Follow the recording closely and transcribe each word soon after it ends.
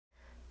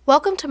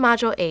Welcome to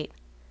Module 8.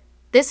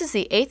 This is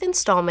the 8th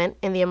installment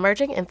in the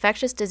Emerging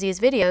Infectious Disease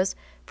videos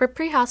for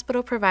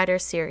Pre-Hospital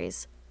Providers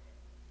series.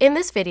 In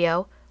this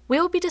video, we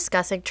will be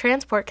discussing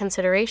transport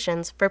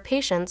considerations for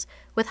patients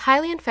with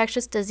highly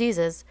infectious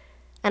diseases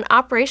and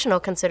operational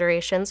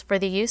considerations for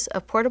the use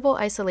of portable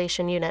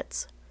isolation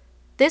units.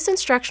 This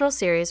instructional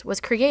series was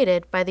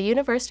created by the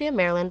University of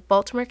Maryland,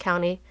 Baltimore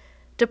County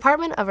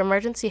Department of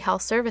Emergency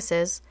Health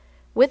Services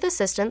with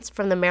assistance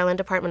from the Maryland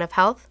Department of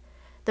Health,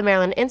 the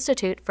Maryland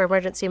Institute for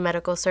Emergency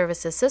Medical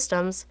Services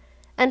Systems,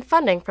 and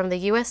funding from the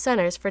U.S.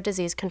 Centers for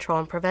Disease Control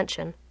and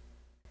Prevention.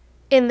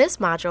 In this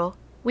module,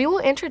 we will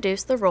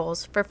introduce the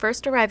roles for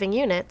first arriving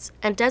units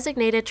and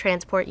designated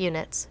transport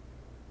units.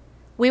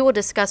 We will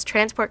discuss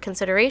transport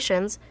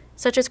considerations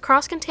such as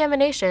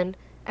cross-contamination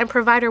and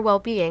provider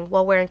well-being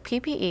while wearing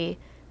PPE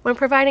when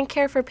providing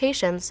care for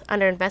patients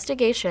under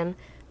investigation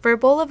for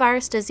Ebola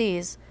virus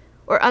disease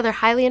or other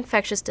highly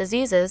infectious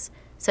diseases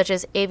such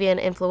as avian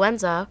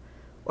influenza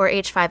or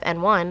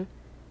H5N1,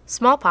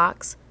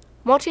 smallpox,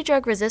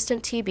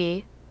 multi-drug-resistant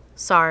TB,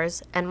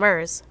 SARS, and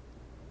MERS.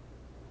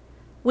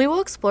 We will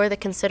explore the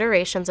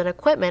considerations and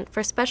equipment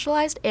for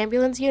specialized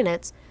ambulance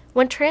units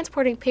when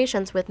transporting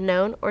patients with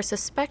known or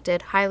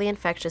suspected highly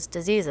infectious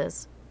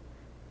diseases.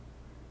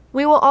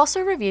 We will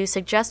also review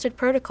suggested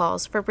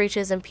protocols for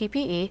breaches in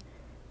PPE,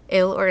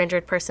 ill or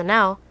injured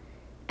personnel,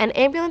 and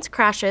ambulance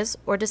crashes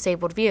or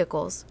disabled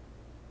vehicles.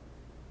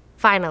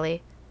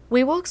 Finally,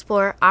 we will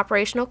explore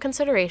operational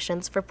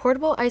considerations for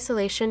portable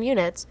isolation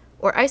units,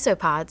 or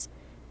isopods,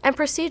 and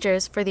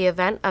procedures for the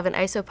event of an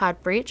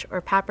isopod breach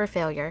or PAPR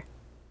failure.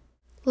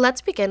 Let's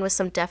begin with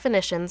some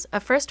definitions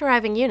of first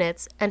arriving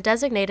units and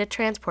designated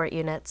transport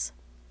units.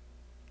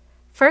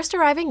 First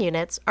arriving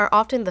units are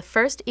often the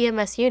first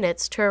EMS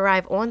units to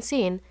arrive on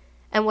scene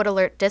and would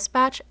alert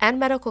dispatch and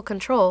medical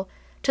control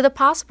to the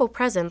possible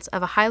presence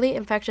of a highly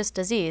infectious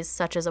disease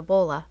such as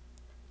Ebola.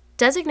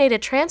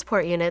 Designated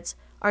transport units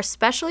are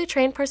specially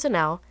trained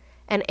personnel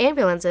and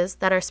ambulances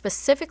that are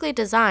specifically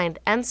designed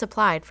and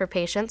supplied for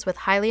patients with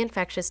highly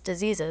infectious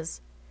diseases.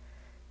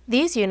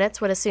 These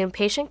units would assume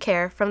patient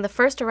care from the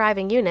first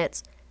arriving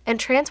units and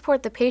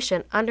transport the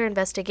patient under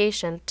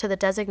investigation to the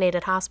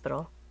designated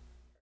hospital.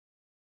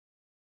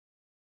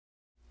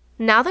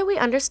 Now that we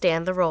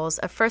understand the roles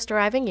of first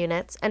arriving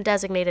units and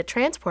designated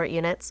transport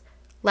units,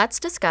 let's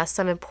discuss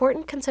some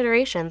important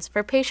considerations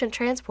for patient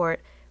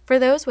transport for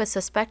those with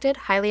suspected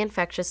highly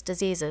infectious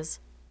diseases.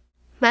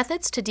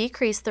 Methods to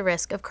decrease the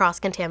risk of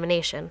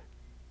cross-contamination.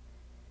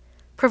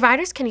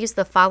 Providers can use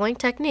the following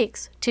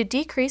techniques to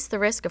decrease the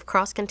risk of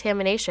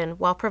cross-contamination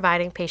while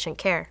providing patient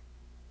care.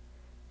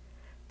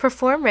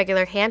 Perform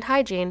regular hand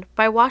hygiene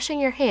by washing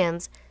your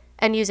hands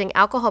and using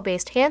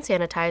alcohol-based hand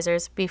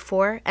sanitizers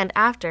before and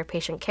after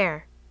patient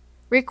care.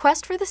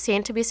 Request for the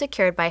scene to be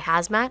secured by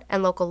hazmat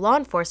and local law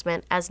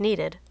enforcement as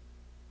needed.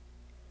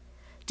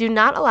 Do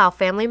not allow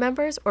family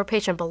members or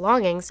patient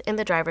belongings in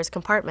the driver's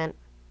compartment.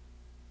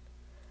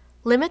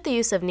 Limit the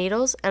use of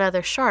needles and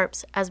other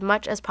sharps as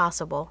much as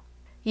possible.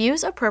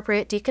 Use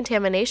appropriate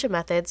decontamination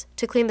methods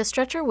to clean the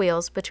stretcher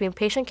wheels between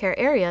patient care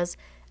areas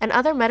and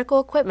other medical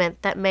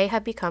equipment that may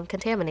have become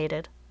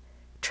contaminated.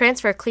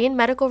 Transfer clean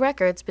medical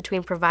records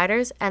between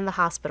providers and the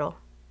hospital.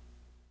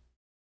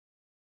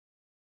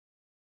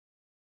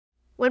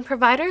 When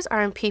providers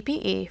are in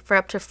PPE for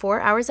up to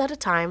 4 hours at a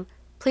time,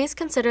 please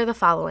consider the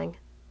following.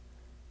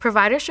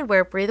 Providers should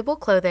wear breathable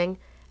clothing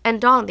and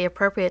don the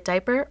appropriate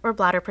diaper or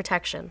bladder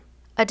protection.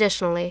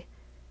 Additionally,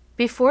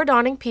 before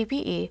donning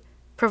PPE,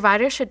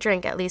 providers should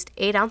drink at least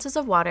 8 ounces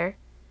of water,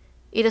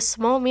 eat a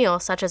small meal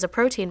such as a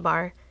protein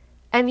bar,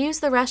 and use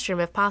the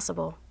restroom if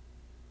possible.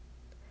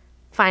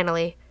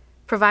 Finally,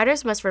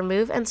 providers must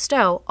remove and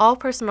stow all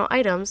personal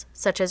items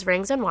such as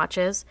rings and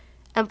watches,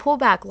 and pull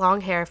back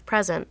long hair if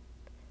present.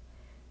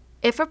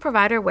 If a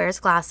provider wears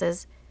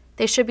glasses,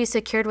 they should be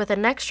secured with a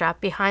neck strap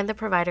behind the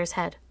provider's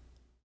head.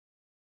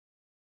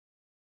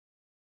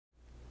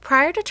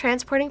 Prior to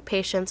transporting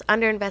patients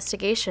under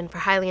investigation for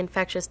highly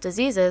infectious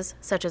diseases,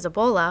 such as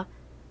Ebola,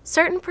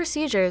 certain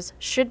procedures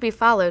should be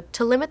followed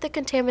to limit the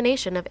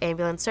contamination of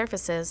ambulance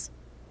surfaces.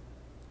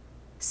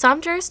 Some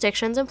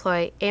jurisdictions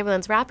employ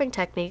ambulance wrapping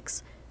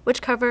techniques,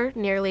 which cover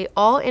nearly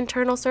all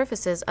internal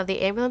surfaces of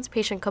the ambulance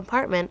patient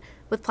compartment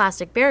with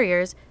plastic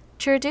barriers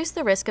to reduce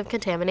the risk of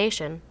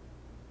contamination.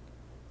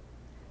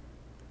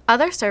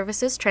 Other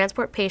services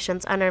transport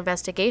patients under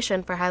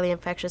investigation for highly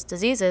infectious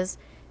diseases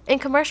in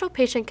commercial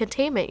patient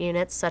containment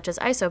units such as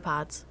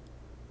isopods.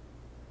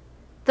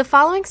 The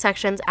following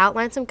sections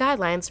outline some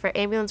guidelines for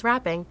ambulance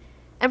wrapping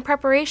and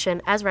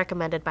preparation as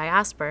recommended by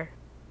ASPR.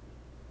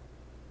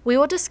 We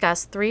will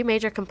discuss 3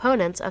 major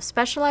components of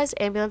specialized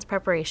ambulance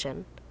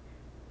preparation: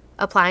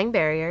 applying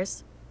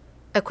barriers,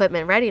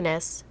 equipment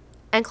readiness,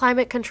 and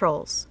climate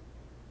controls.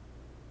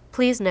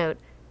 Please note,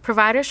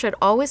 providers should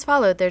always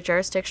follow their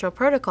jurisdictional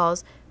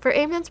protocols for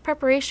ambulance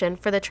preparation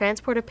for the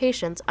transport of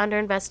patients under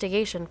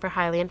investigation for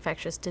highly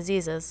infectious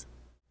diseases.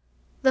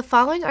 The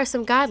following are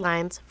some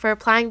guidelines for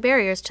applying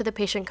barriers to the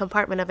patient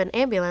compartment of an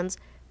ambulance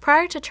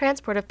prior to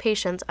transport of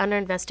patients under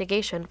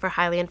investigation for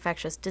highly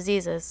infectious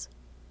diseases.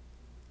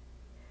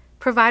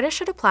 Providers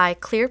should apply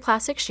clear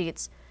plastic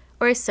sheets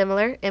or a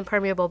similar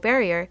impermeable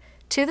barrier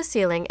to the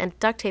ceiling and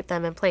duct tape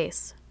them in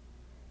place.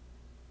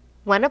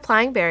 When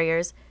applying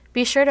barriers,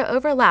 be sure to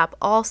overlap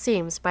all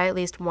seams by at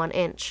least 1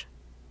 inch.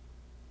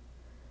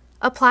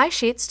 Apply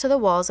sheets to the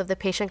walls of the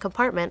patient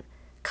compartment,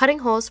 cutting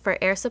holes for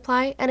air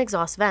supply and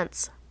exhaust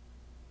vents.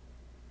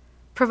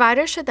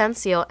 Providers should then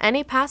seal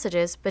any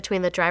passages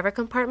between the driver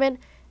compartment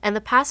and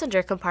the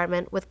passenger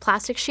compartment with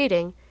plastic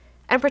sheeting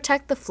and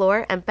protect the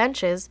floor and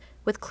benches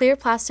with clear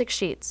plastic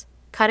sheets,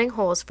 cutting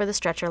holes for the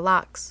stretcher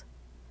locks.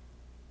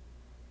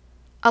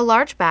 A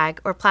large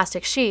bag or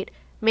plastic sheet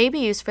may be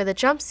used for the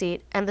jump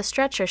seat, and the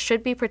stretcher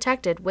should be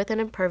protected with an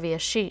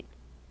impervious sheet.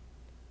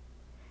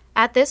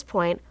 At this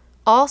point,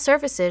 all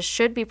surfaces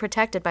should be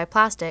protected by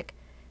plastic,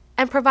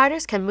 and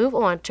providers can move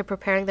on to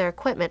preparing their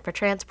equipment for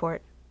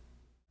transport.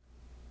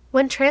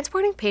 When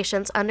transporting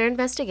patients under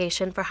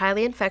investigation for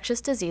highly infectious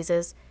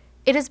diseases,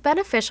 it is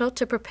beneficial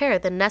to prepare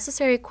the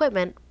necessary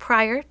equipment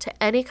prior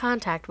to any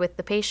contact with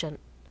the patient.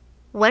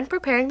 When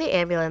preparing the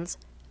ambulance,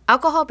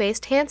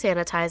 alcohol-based hand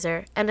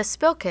sanitizer and a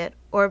spill kit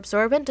or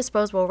absorbent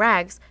disposable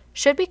rags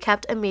should be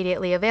kept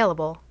immediately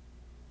available.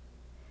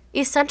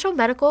 Essential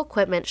medical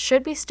equipment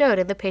should be stowed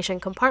in the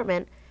patient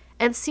compartment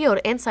and sealed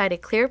inside a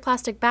clear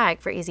plastic bag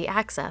for easy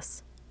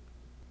access.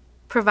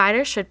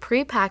 Providers should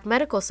pre-pack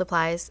medical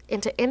supplies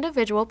into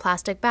individual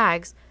plastic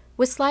bags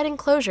with sliding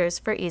closures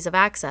for ease of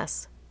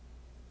access.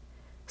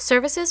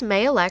 Services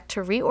may elect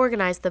to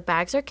reorganize the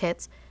bags or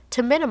kits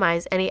to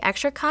minimize any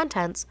extra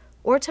contents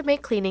or to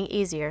make cleaning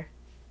easier.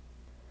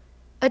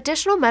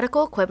 Additional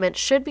medical equipment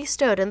should be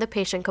stowed in the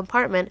patient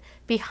compartment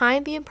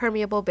behind the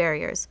impermeable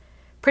barriers,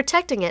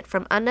 protecting it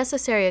from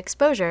unnecessary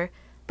exposure,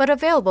 but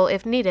available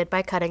if needed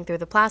by cutting through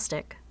the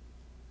plastic.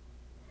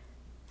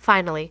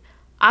 Finally,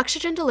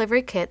 oxygen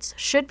delivery kits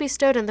should be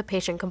stowed in the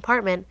patient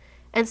compartment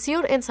and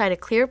sealed inside a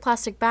clear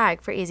plastic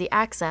bag for easy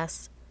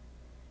access.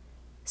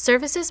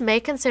 Services may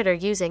consider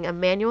using a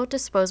manual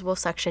disposable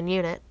suction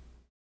unit.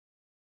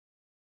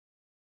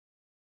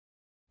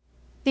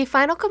 The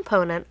final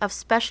component of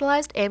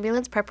specialized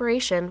ambulance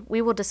preparation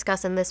we will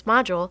discuss in this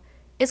module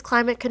is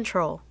climate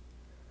control.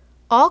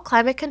 All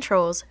climate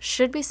controls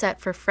should be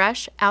set for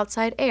fresh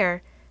outside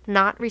air,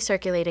 not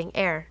recirculating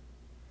air.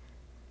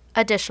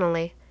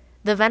 Additionally,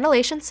 the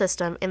ventilation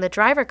system in the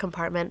driver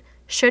compartment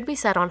should be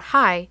set on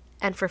high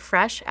and for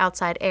fresh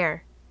outside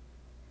air.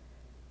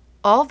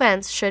 All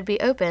vents should be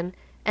open,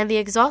 and the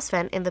exhaust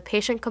vent in the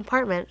patient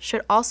compartment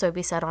should also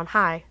be set on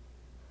high.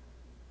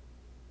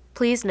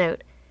 Please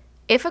note,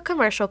 if a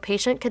commercial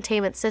patient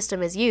containment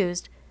system is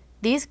used,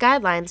 these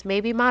guidelines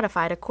may be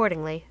modified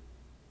accordingly.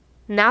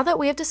 Now that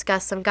we have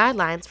discussed some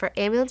guidelines for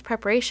ambulance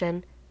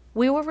preparation,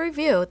 we will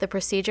review the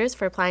procedures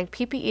for applying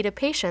PPE to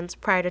patients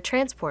prior to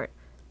transport,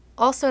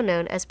 also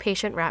known as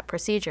patient wrap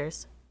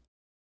procedures.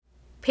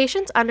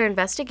 Patients under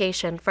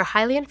investigation for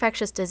highly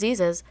infectious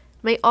diseases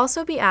may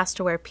also be asked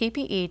to wear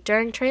PPE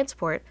during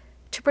transport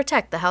to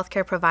protect the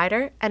healthcare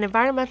provider and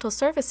environmental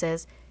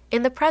services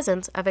in the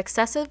presence of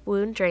excessive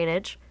wound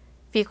drainage,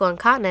 fecal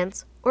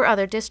incontinence, or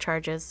other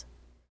discharges.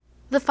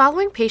 The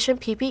following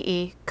patient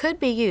PPE could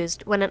be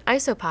used when an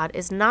isopod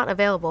is not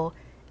available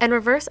and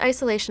reverse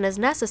isolation is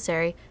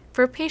necessary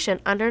for a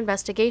patient under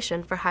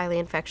investigation for highly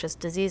infectious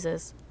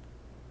diseases.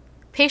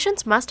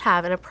 Patients must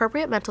have an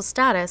appropriate mental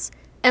status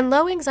and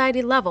low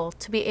anxiety level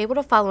to be able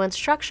to follow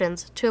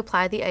instructions to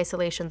apply the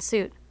isolation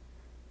suit.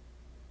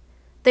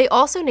 They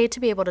also need to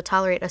be able to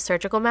tolerate a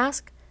surgical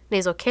mask,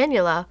 nasal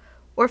cannula,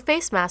 or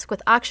face mask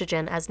with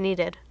oxygen as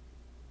needed.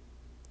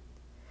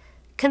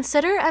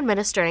 Consider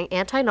administering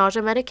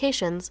anti-nausea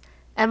medications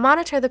and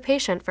monitor the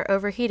patient for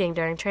overheating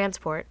during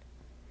transport.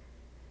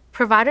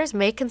 Providers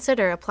may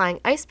consider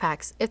applying ice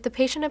packs if the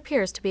patient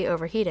appears to be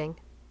overheating.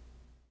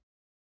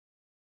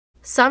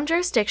 Some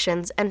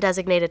jurisdictions and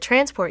designated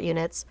transport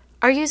units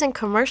are using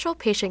commercial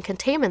patient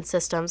containment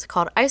systems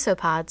called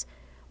isopods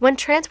when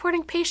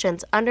transporting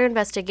patients under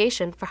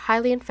investigation for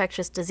highly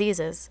infectious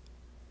diseases.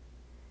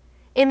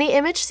 In the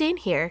image seen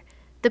here,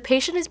 the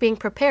patient is being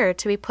prepared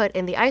to be put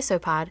in the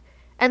isopod,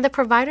 and the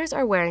providers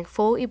are wearing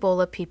full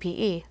Ebola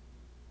PPE.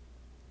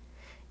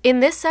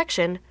 In this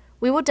section,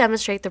 we will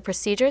demonstrate the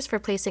procedures for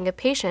placing a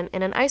patient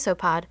in an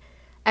isopod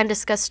and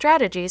discuss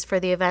strategies for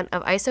the event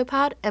of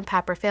isopod and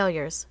PAPR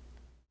failures.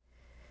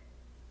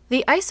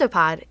 The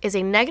isopod is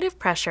a negative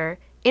pressure,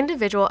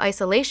 individual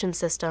isolation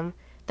system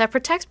that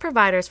protects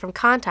providers from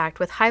contact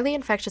with highly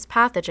infectious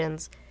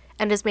pathogens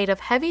and is made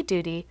of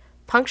heavy-duty,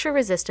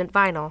 puncture-resistant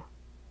vinyl.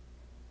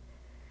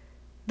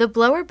 The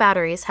blower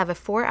batteries have a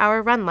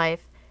 4-hour run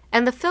life,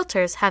 and the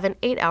filters have an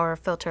 8-hour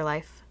filter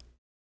life.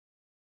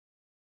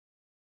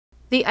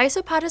 The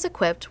isopod is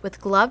equipped with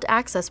gloved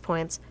access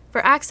points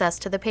for access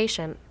to the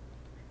patient.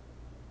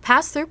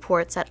 Pass-through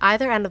ports at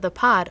either end of the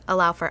pod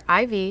allow for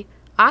IV,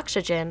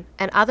 oxygen,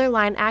 and other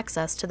line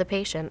access to the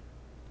patient.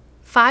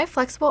 5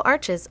 flexible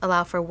arches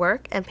allow for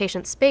work and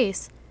patient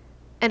space,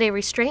 and a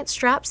restraint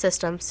strap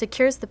system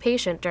secures the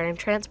patient during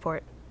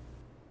transport.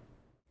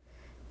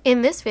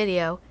 In this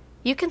video,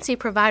 you can see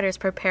providers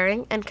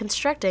preparing and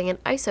constructing an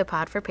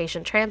isopod for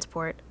patient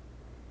transport.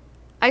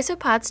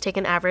 Isopods take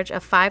an average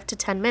of 5 to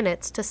 10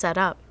 minutes to set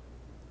up.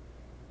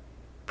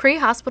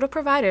 Pre-hospital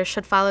providers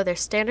should follow their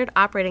standard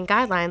operating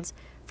guidelines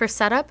for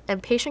setup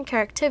and patient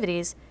care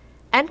activities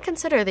and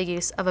consider the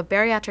use of a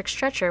bariatric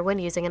stretcher when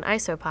using an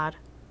isopod.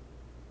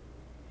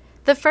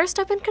 The first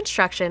step in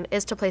construction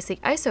is to place the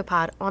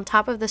isopod on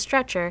top of the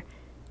stretcher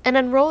and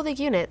unroll the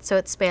unit so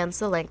it spans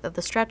the length of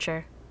the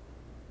stretcher.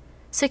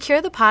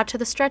 Secure the pod to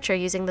the stretcher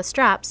using the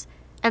straps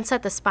and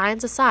set the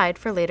spines aside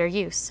for later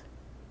use.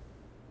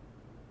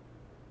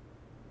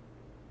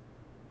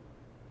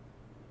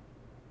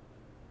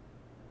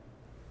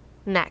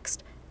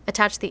 Next,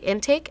 attach the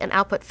intake and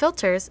output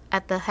filters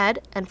at the head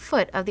and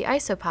foot of the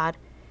isopod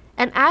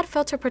and add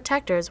filter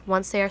protectors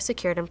once they are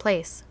secured in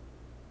place.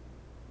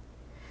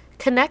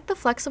 Connect the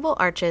flexible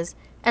arches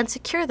and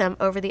secure them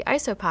over the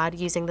isopod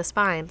using the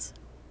spines.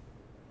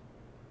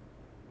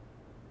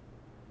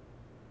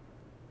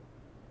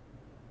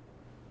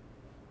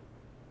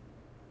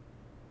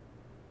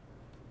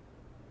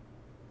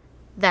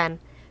 Then,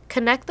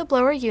 connect the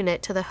blower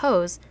unit to the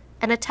hose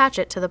and attach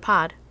it to the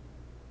pod.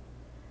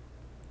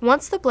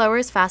 Once the blower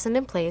is fastened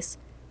in place,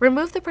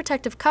 remove the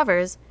protective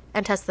covers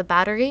and test the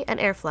battery and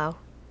airflow.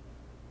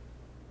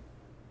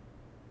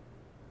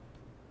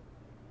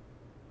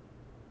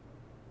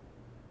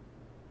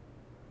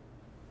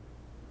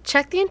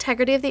 Check the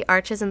integrity of the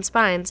arches and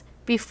spines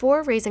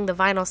before raising the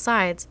vinyl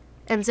sides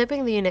and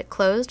zipping the unit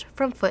closed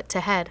from foot to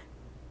head.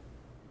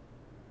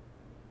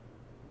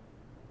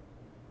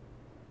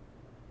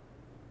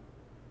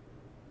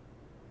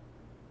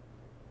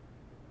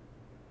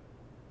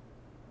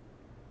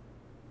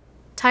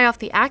 Tie off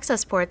the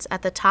access ports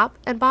at the top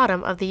and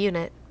bottom of the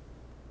unit.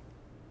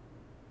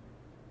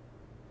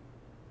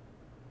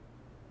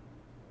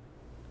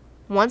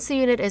 Once the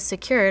unit is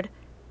secured,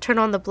 turn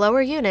on the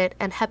blower unit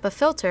and HEPA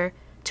filter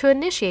to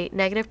initiate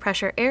negative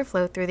pressure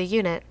airflow through the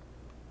unit.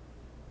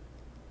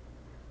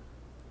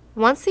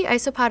 Once the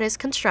isopod is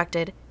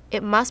constructed,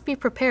 it must be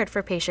prepared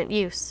for patient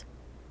use.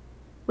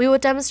 We will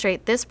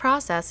demonstrate this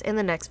process in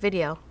the next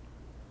video.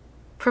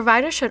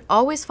 Providers should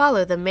always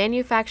follow the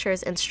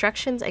manufacturer's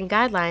instructions and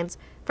guidelines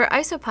for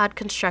isopod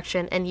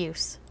construction and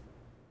use.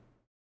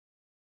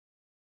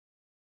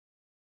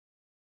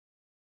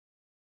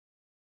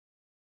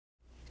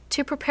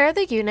 To prepare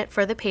the unit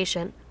for the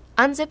patient,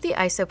 unzip the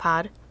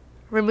isopod,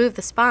 remove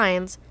the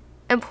spines,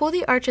 and pull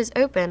the arches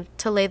open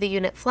to lay the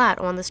unit flat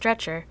on the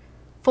stretcher,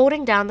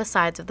 folding down the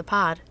sides of the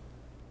pod.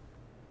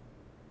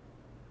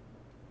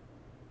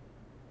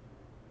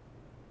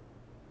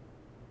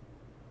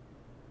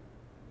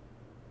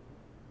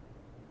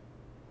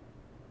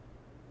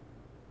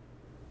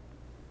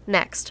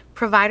 Next,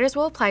 providers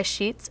will apply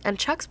sheets and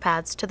chucks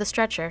pads to the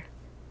stretcher.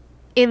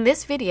 In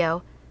this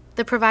video,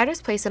 the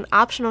providers place an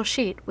optional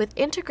sheet with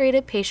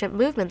integrated patient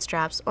movement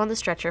straps on the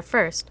stretcher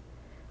first,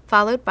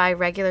 followed by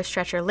regular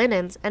stretcher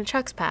linens and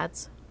chucks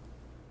pads.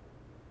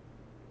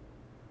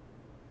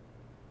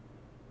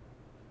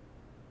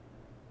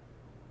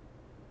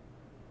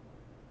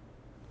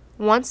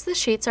 Once the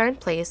sheets are in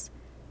place,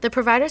 the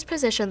providers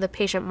position the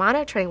patient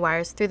monitoring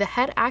wires through the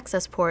head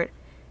access port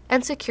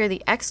and secure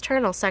the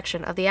external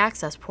section of the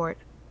access port.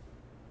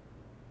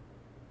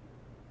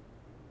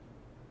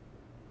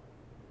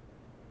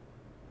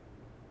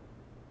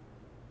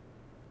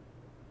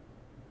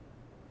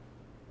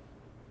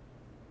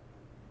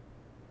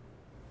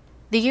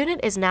 The unit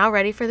is now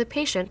ready for the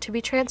patient to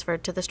be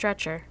transferred to the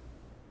stretcher.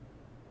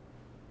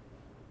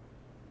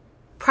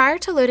 Prior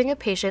to loading a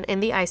patient in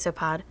the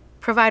isopod,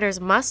 providers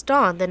must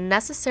don the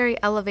necessary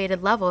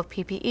elevated level of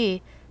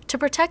PPE to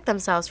protect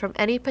themselves from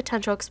any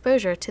potential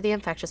exposure to the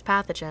infectious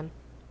pathogen.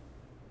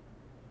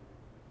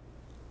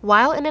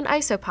 While in an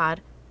isopod,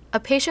 a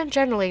patient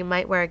generally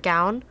might wear a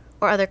gown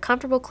or other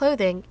comfortable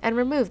clothing and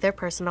remove their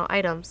personal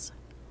items.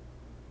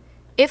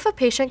 If a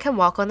patient can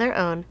walk on their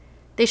own,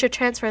 they should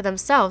transfer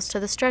themselves to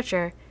the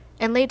stretcher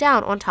and lay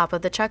down on top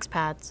of the chucks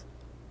pads.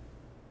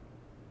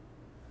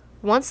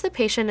 Once the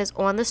patient is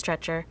on the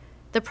stretcher,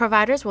 the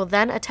providers will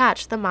then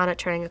attach the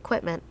monitoring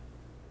equipment.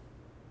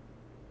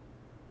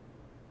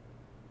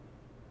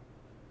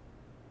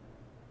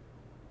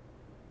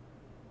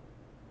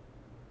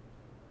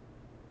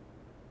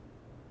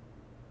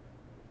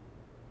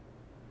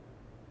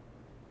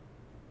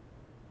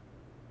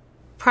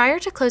 Prior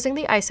to closing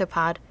the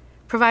isopod,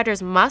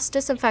 providers must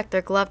disinfect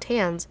their gloved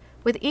hands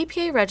with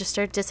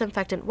EPA-registered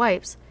disinfectant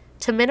wipes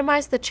to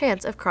minimize the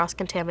chance of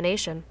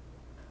cross-contamination.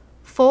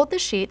 Fold the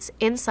sheets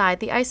inside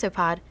the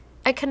isopod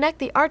and connect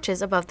the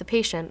arches above the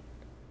patient.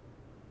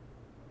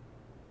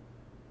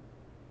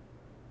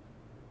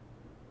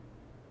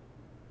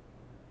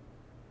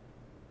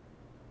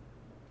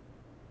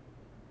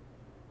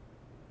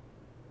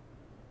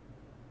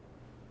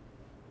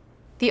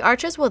 The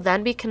arches will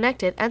then be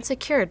connected and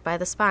secured by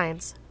the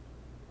spines.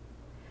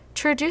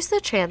 To reduce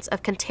the chance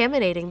of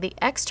contaminating the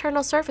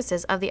external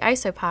surfaces of the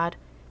isopod,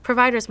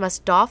 providers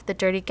must doff the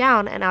dirty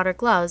gown and outer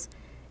gloves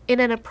in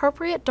an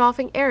appropriate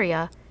doffing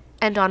area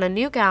and don a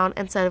new gown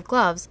and set of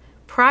gloves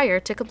prior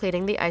to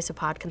completing the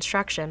isopod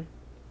construction.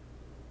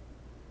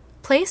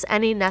 Place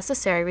any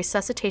necessary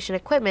resuscitation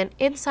equipment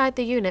inside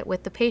the unit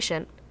with the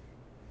patient.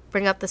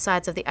 Bring up the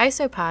sides of the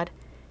isopod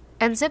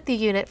and zip the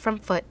unit from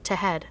foot to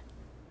head.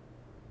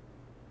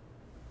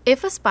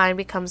 If a spine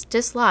becomes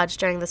dislodged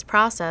during this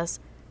process,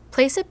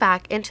 place it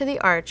back into the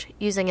arch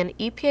using an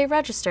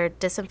EPA-registered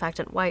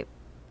disinfectant wipe.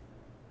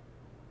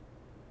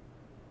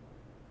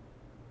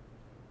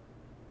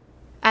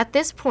 At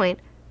this point,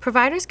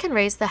 providers can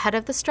raise the head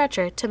of the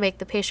stretcher to make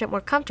the patient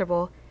more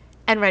comfortable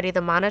and ready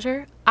the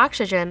monitor,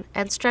 oxygen,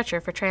 and stretcher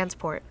for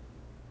transport.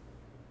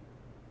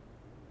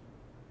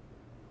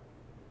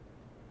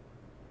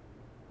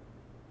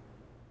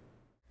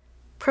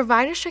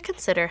 Providers should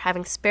consider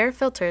having spare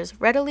filters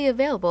readily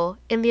available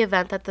in the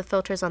event that the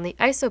filters on the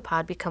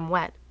isopod become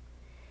wet.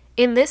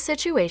 In this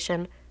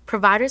situation,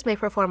 providers may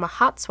perform a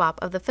hot swap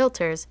of the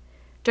filters,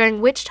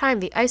 during which time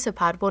the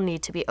isopod will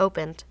need to be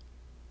opened.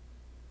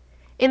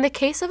 In the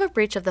case of a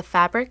breach of the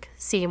fabric,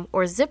 seam,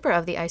 or zipper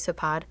of the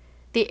isopod,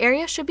 the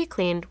area should be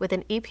cleaned with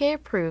an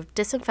EPA-approved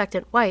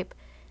disinfectant wipe,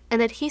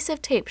 and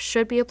adhesive tape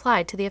should be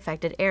applied to the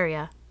affected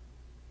area.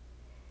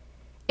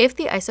 If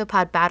the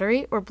isopod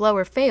battery or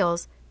blower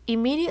fails,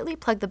 immediately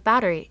plug the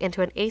battery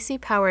into an AC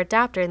power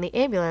adapter in the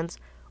ambulance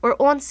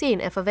or on scene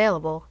if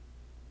available.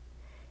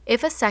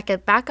 If a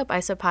second backup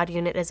isopod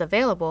unit is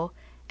available,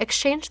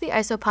 exchange the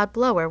isopod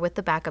blower with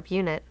the backup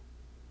unit.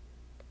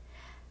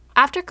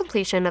 After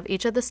completion of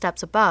each of the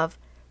steps above,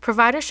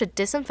 providers should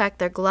disinfect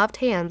their gloved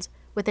hands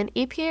with an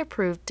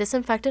EPA-approved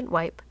disinfectant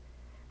wipe,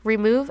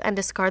 remove and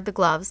discard the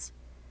gloves,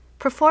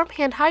 perform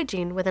hand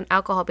hygiene with an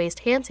alcohol-based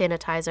hand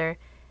sanitizer,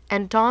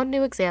 and don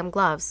new exam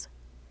gloves.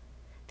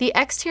 The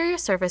exterior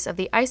surface of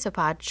the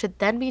isopod should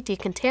then be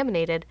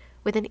decontaminated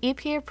with an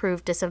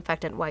EPA-approved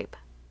disinfectant wipe.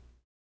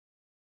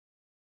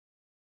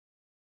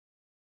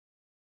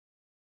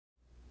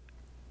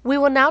 We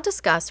will now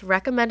discuss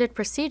recommended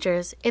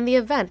procedures in the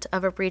event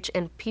of a breach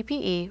in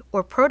PPE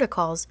or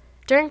protocols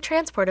during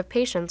transport of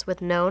patients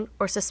with known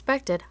or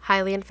suspected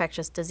highly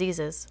infectious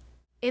diseases.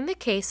 In the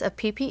case of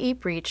PPE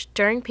breach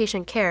during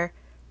patient care,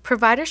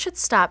 providers should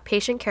stop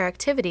patient care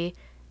activity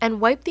and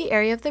wipe the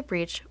area of the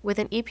breach with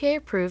an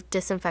EPA-approved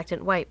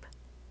disinfectant wipe.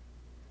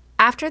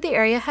 After the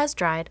area has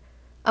dried,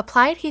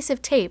 apply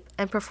adhesive tape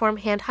and perform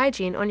hand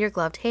hygiene on your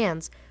gloved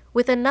hands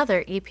with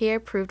another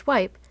EPA-approved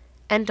wipe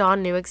and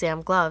don new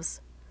exam gloves.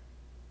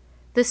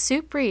 The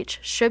suit breach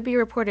should be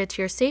reported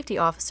to your safety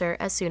officer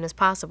as soon as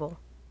possible.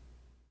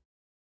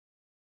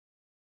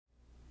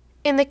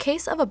 In the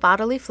case of a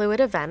bodily fluid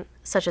event,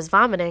 such as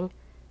vomiting,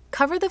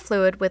 cover the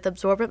fluid with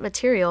absorbent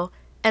material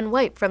and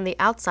wipe from the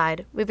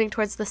outside, moving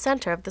towards the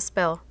center of the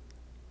spill.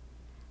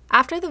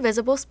 After the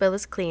visible spill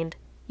is cleaned,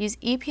 use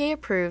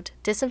EPA-approved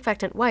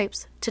disinfectant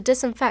wipes to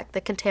disinfect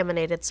the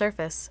contaminated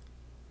surface.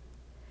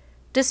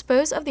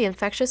 Dispose of the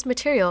infectious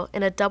material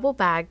in a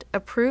double-bagged,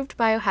 approved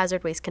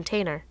biohazard waste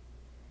container.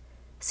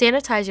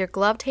 Sanitize your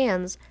gloved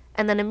hands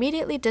and then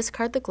immediately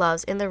discard the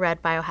gloves in the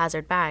red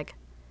biohazard bag.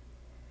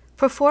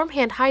 Perform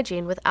hand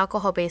hygiene with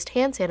alcohol-based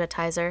hand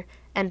sanitizer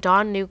and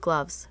don new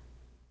gloves.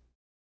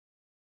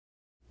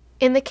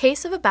 In the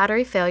case of a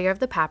battery failure of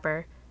the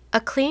PAPR, a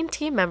clean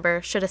team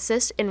member should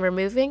assist in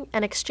removing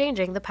and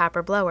exchanging the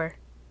PAPR blower.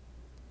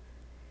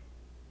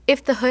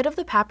 If the hood of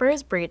the PAPR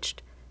is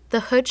breached, the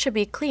hood should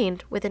be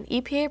cleaned with an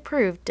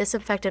EPA-approved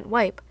disinfectant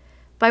wipe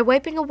by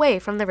wiping away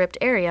from the ripped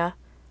area,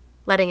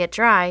 letting it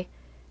dry,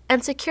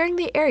 and securing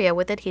the area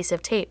with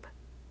adhesive tape.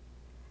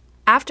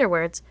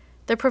 Afterwards,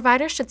 the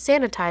provider should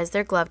sanitize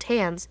their gloved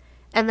hands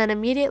and then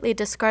immediately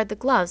discard the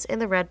gloves in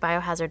the red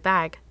biohazard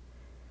bag.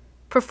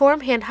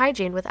 Perform hand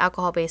hygiene with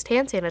alcohol-based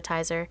hand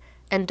sanitizer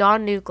and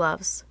don new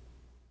gloves.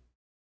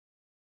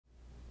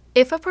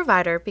 If a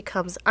provider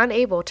becomes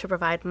unable to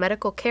provide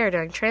medical care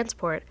during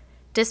transport,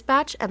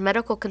 dispatch and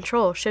medical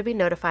control should be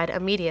notified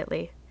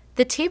immediately.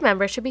 The team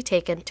member should be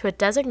taken to a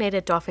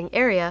designated doffing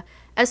area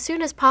as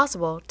soon as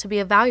possible to be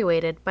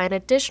evaluated by an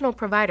additional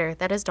provider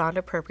that has donned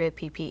appropriate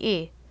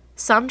PPE.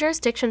 Some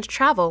jurisdictions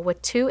travel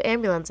with 2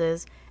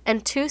 ambulances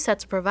and 2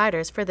 sets of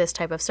providers for this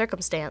type of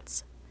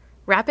circumstance.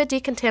 Rapid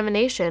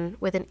decontamination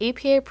with an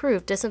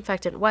EPA-approved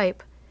disinfectant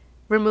wipe,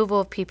 removal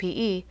of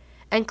PPE,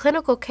 and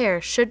clinical care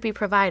should be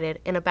provided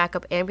in a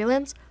backup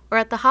ambulance or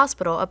at the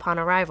hospital upon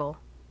arrival.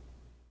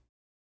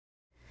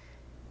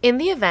 In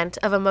the event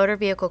of a motor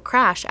vehicle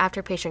crash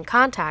after patient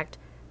contact,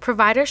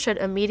 providers should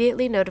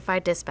immediately notify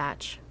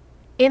dispatch.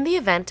 In the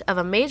event of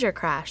a major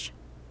crash,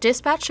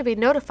 dispatch should be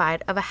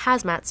notified of a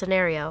hazmat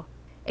scenario.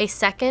 A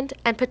second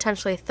and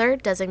potentially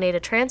third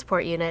designated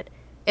transport unit,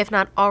 if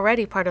not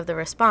already part of the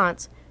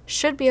response,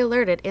 should be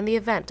alerted in the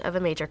event of a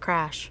major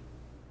crash.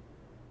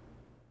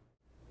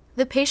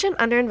 The patient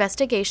under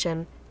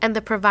investigation and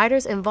the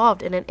providers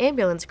involved in an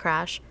ambulance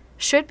crash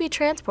should be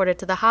transported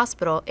to the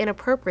hospital in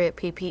appropriate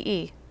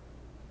PPE.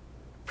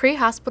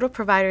 Pre-hospital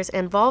providers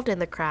involved in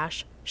the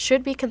crash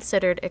should be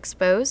considered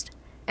exposed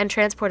and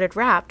transported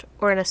wrapped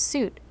or in a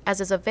suit as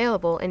is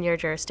available in your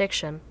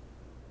jurisdiction.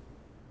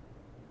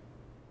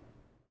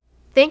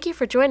 Thank you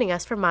for joining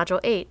us for Module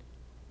 8,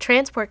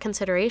 transport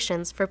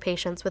considerations for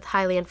patients with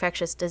highly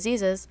infectious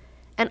diseases,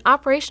 and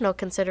operational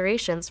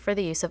considerations for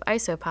the use of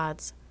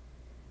isopods.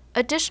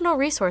 Additional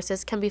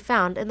resources can be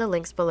found in the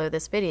links below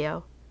this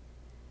video.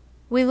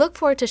 We look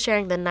forward to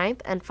sharing the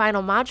 9th and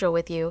final module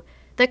with you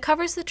that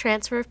covers the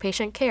transfer of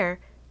patient care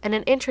and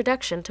an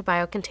introduction to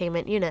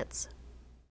biocontainment units.